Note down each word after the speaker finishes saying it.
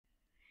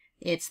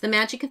It's the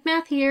magic of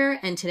math here,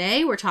 and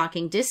today we're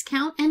talking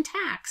discount and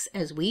tax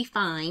as we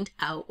find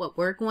out what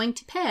we're going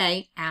to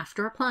pay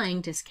after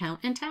applying discount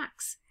and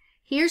tax.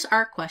 Here's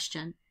our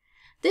question.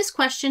 This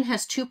question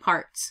has two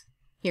parts.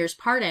 Here's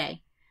part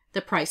A.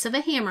 The price of a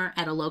hammer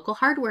at a local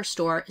hardware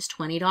store is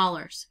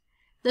 $20.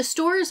 The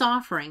store is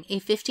offering a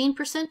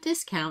 15%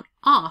 discount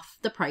off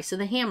the price of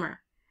the hammer.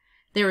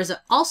 There is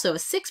also a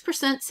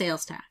 6%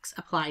 sales tax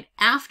applied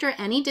after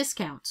any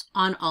discounts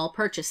on all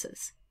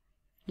purchases.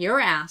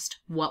 You're asked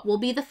what will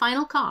be the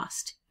final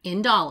cost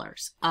in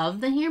dollars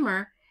of the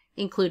hammer,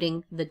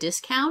 including the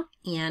discount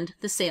and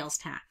the sales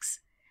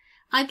tax.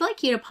 I'd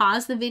like you to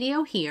pause the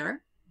video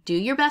here, do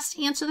your best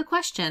to answer the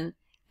question,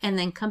 and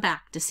then come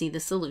back to see the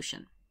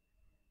solution.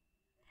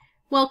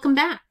 Welcome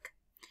back.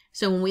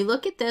 So when we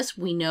look at this,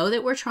 we know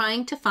that we're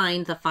trying to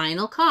find the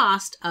final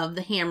cost of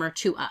the hammer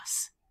to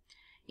us.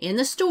 In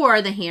the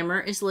store, the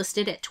hammer is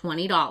listed at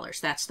 $20.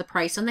 That's the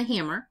price on the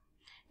hammer,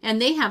 and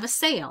they have a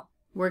sale.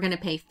 We're going to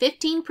pay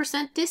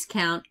 15%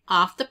 discount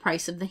off the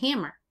price of the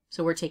hammer.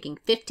 So we're taking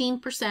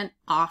 15%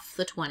 off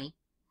the 20.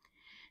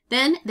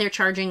 Then they're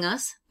charging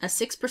us a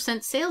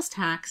 6% sales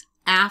tax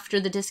after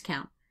the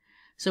discount.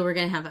 So we're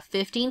going to have a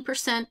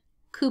 15%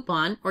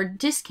 coupon or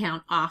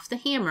discount off the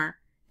hammer,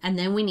 and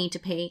then we need to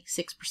pay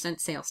 6%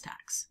 sales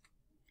tax.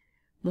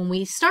 When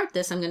we start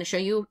this, I'm going to show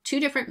you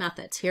two different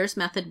methods. Here's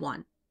method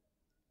one.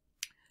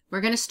 We're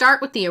going to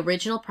start with the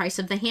original price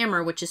of the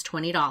hammer, which is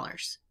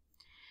 $20.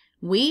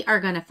 We are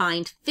going to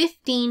find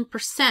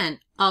 15%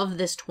 of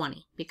this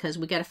 20 because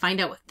we got to find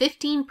out what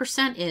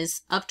 15%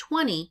 is of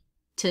 20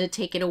 to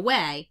take it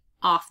away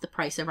off the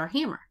price of our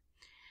hammer.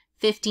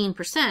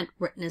 15%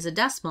 written as a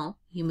decimal,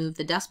 you move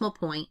the decimal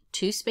point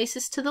 2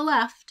 spaces to the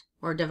left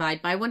or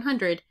divide by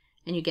 100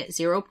 and you get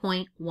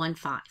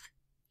 0.15.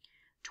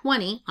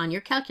 20 on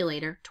your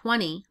calculator,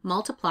 20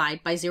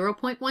 multiplied by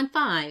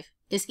 0.15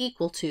 is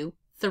equal to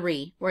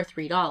 3 or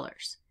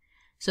 $3.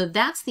 So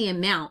that's the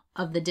amount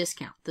of the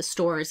discount the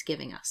store is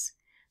giving us.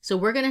 So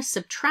we're going to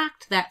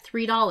subtract that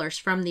 $3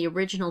 from the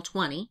original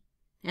 20,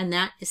 and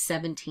that is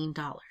 $17.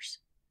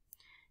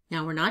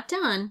 Now we're not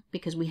done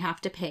because we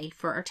have to pay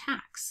for our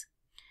tax.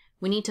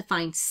 We need to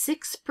find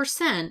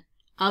 6%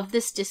 of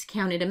this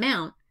discounted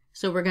amount,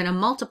 so we're going to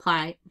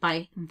multiply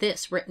by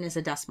this written as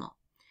a decimal.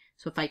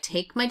 So if I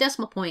take my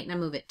decimal point and I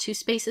move it 2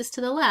 spaces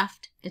to the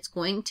left, it's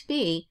going to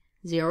be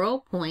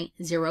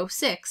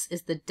 0.06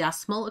 is the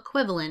decimal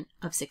equivalent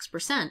of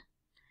 6%.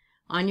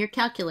 On your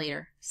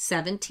calculator,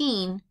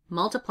 17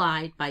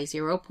 multiplied by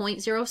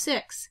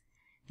 0.06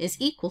 is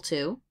equal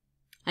to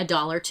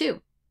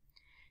 $1.02.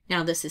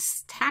 Now this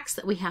is tax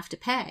that we have to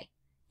pay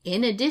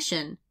in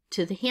addition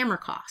to the hammer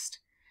cost.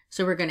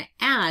 So we're going to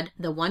add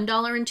the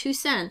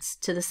 $1.02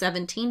 to the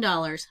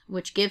 $17,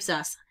 which gives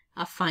us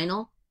a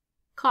final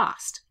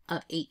cost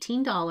of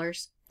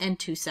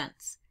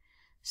 $18.02.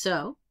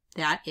 So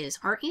that is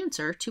our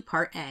answer to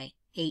part A,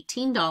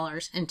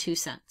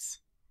 $18.02.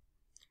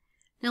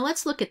 Now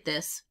let's look at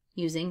this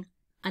using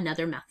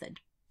another method.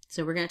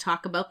 So we're going to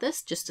talk about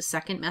this, just a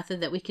second method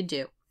that we could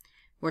do.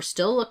 We're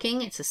still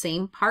looking, it's the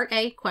same part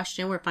A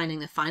question. We're finding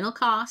the final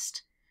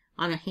cost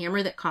on a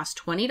hammer that costs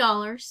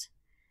 $20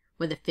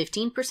 with a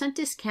 15%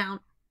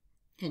 discount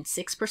and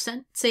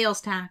 6% sales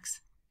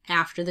tax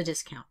after the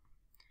discount.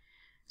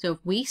 So if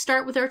we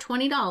start with our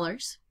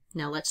 $20,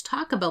 now let's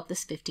talk about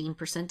this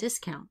 15%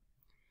 discount.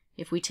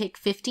 If we take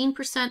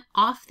 15%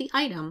 off the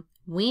item,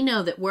 we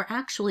know that we're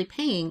actually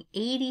paying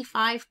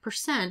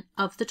 85%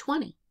 of the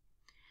 20.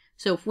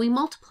 So if we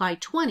multiply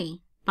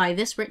 20 by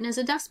this written as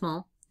a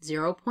decimal,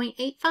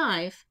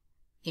 0.85,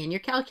 in your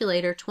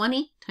calculator,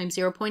 20 times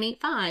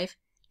 0.85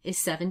 is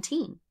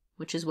 17,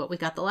 which is what we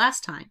got the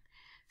last time.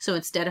 So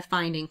instead of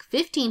finding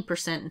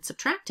 15% and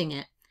subtracting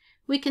it,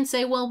 we can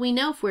say, well, we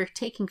know if we're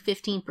taking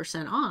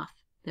 15% off,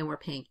 then we're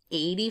paying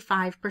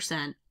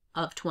 85%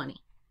 of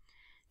 20.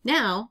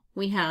 Now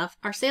we have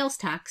our sales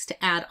tax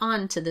to add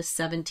on to this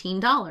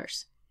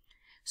 $17.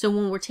 So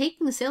when we're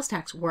taking the sales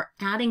tax, we're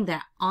adding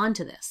that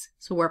onto this.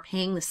 So we're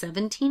paying the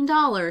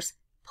 $17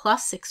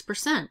 plus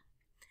 6%.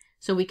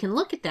 So we can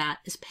look at that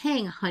as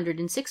paying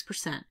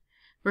 106%.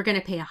 We're going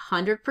to pay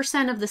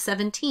 100% of the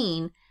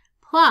 17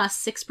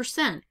 plus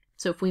 6%.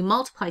 So if we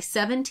multiply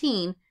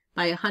 17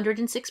 by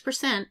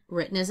 106%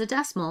 written as a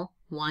decimal,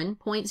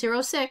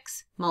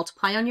 1.06,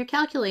 multiply on your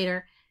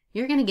calculator,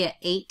 you're going to get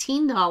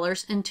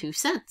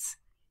 $18.02,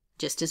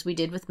 just as we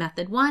did with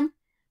method 1,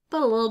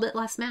 but a little bit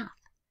less math.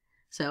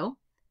 So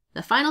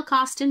the final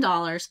cost in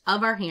dollars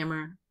of our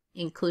hammer,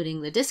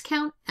 including the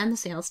discount and the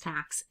sales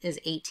tax, is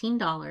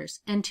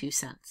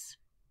 $18.02.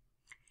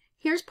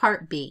 Here's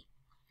part B.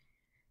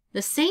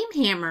 The same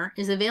hammer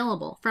is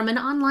available from an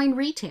online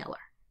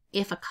retailer.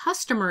 If a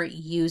customer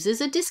uses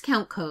a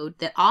discount code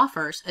that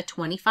offers a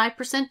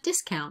 25%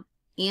 discount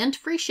and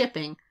free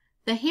shipping,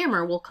 the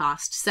hammer will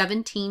cost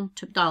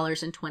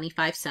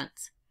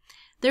 $17.25.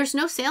 There's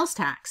no sales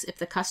tax if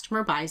the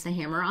customer buys the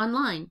hammer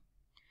online.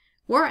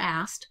 We're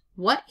asked,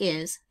 what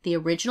is the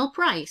original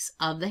price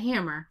of the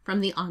hammer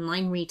from the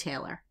online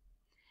retailer?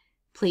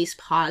 Please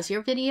pause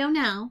your video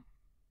now,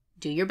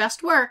 do your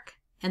best work,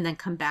 and then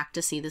come back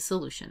to see the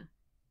solution.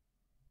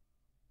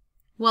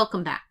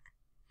 Welcome back.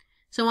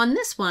 So on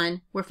this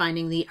one, we're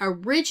finding the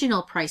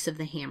original price of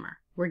the hammer.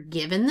 We're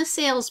given the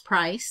sales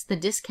price, the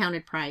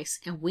discounted price,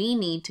 and we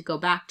need to go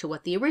back to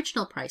what the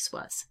original price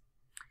was.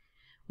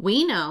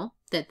 We know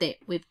that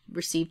we've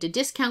received a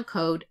discount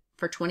code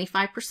for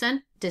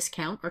 25%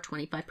 discount or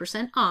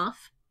 25%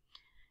 off,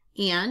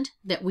 and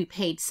that we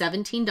paid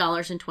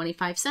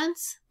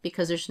 $17.25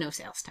 because there's no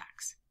sales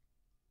tax.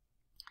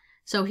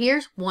 So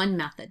here's one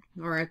method,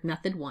 or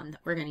method one,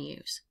 that we're going to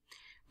use.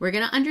 We're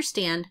going to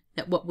understand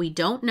that what we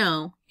don't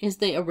know is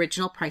the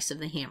original price of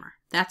the hammer.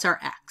 That's our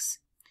X.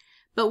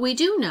 But we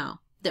do know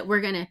that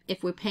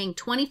if we're paying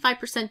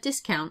 25%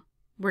 discount,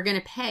 we're going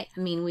to pay,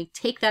 we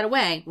take that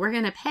away, we're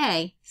going to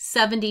pay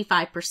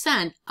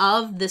 75%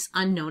 of this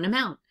unknown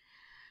amount.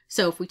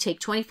 So if we take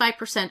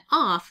 25%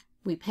 off,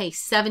 we pay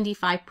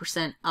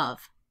 75%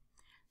 of.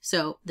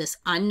 So this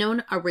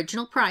unknown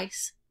original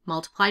price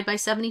multiplied by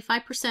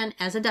 75%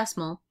 as a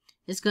decimal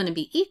is going to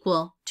be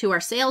equal to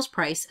our sales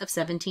price of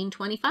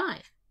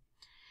 $17.25.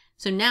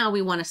 So now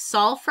we want to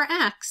solve for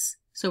X.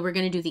 So we're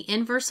going to do the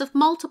inverse of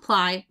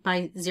multiply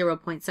by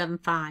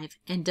 0.75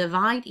 and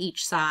divide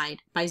each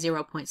side by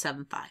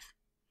 0.75.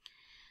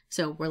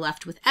 So we're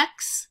left with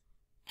X,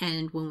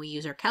 and when we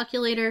use our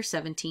calculator,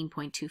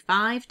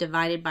 17.25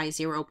 divided by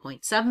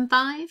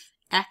 0.75,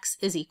 X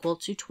is equal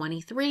to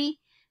 23,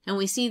 and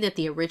we see that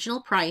the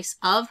original price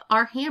of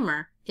our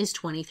hammer is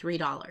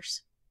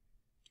 $23.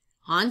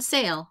 On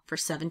sale for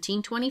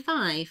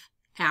 $17.25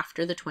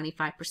 after the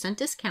 25%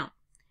 discount,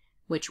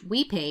 which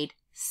we paid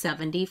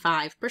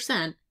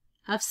 75%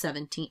 of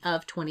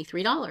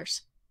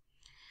 $23.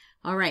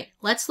 All right,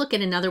 let's look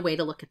at another way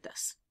to look at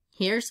this.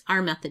 Here's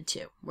our method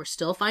 2. We're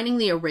still finding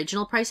the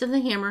original price of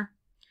the hammer.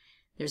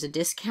 There's a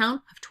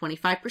discount of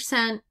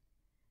 25%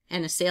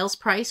 and a sales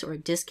price or a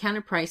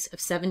discounted price of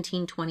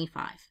 $17.25.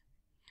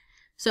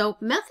 So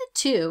method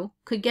 2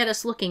 could get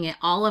us looking at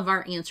all of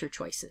our answer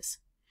choices.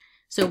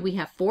 So we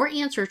have 4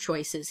 answer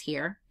choices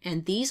here,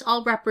 and these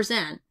all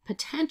represent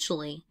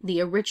potentially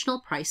the original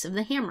price of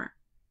the hammer.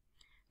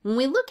 When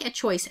we look at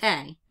choice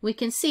A, we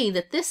can see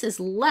that this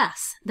is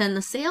less than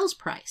the sales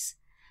price.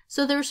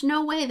 So there's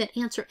no way that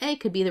answer A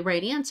could be the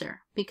right answer,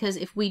 because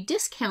if we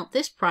discount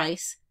this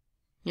price,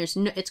 it's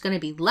going to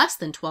be less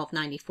than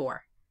 $12.94,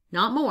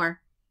 not more.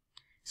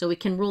 So we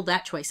can rule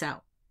that choice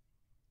out.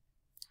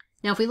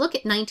 Now if we look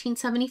at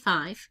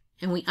 1975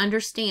 and we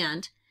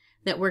understand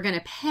that we're going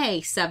to pay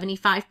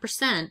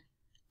 75%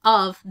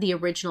 of the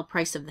original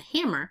price of the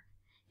hammer,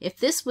 if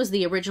this was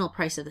the original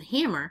price of the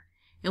hammer,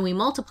 and we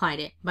multiplied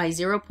it by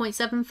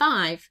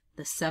 0.75,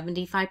 the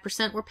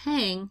 75% we're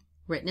paying,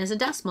 written as a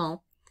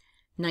decimal,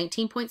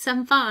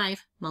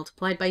 19.75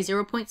 multiplied by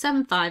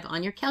 0.75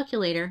 on your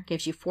calculator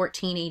gives you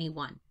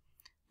 $14.81.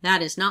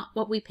 That is not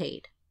what we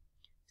paid.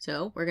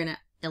 So we're going to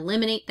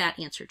eliminate that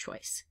answer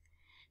choice.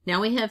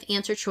 Now we have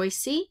answer choice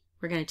C.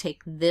 We're going to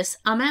take this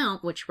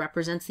amount, which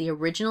represents the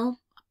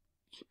original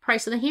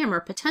price of the hammer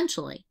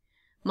potentially,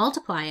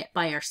 multiply it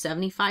by our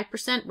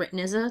 75% written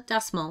as a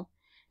decimal,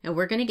 and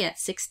we're going to get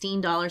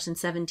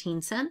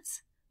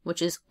 $16.17,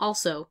 which is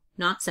also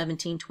not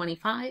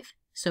 $17.25,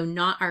 so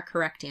not our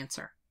correct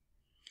answer.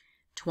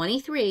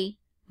 23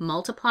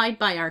 multiplied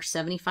by our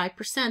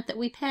 75% that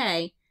we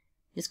pay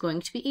is going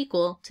to be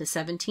equal to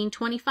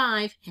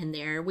 $17.25, and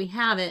there we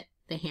have it.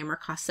 The hammer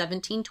costs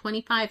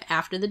 $17.25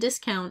 after the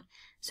discount,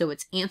 so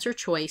it's answer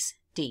choice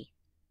D.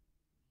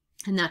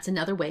 And that's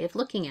another way of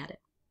looking at it.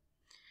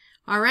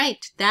 All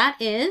right, that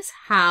is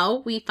how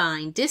we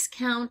find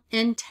discount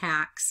and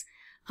tax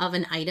of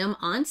an item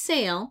on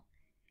sale,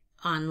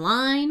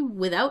 online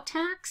without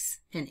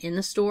tax, and in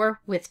the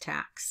store with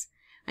tax.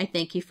 I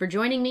thank you for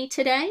joining me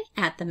today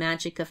at The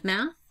Magic of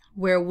Math,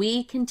 where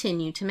we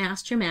continue to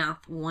master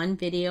math one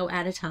video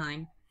at a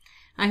time.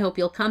 I hope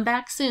you'll come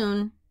back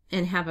soon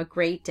and have a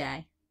great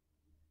day.